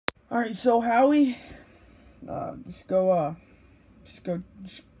All right, so Howie, just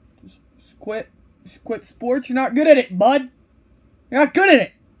quit sports. You're not good at it, bud. You're not good at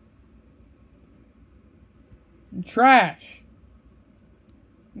it. You're trash.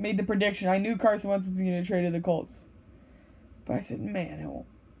 Made the prediction. I knew Carson Wentz was going to trade to the Colts, but I said, man,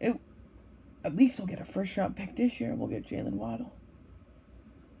 at least we'll get a first-round pick this year, and we'll get Jalen Waddle.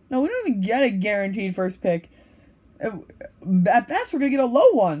 No, we don't even get a guaranteed first pick. At best, we're going to get a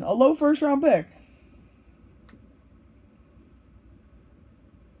low one. A low first-round pick.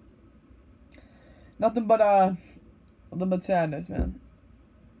 Nothing but sadness, man.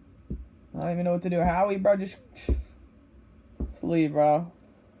 I don't even know what to do. Howie, bro, just leave, bro.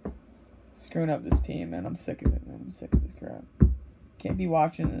 Screwing up this team, man. I'm sick of it, man. I'm sick of this crap. Can't be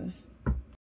watching this.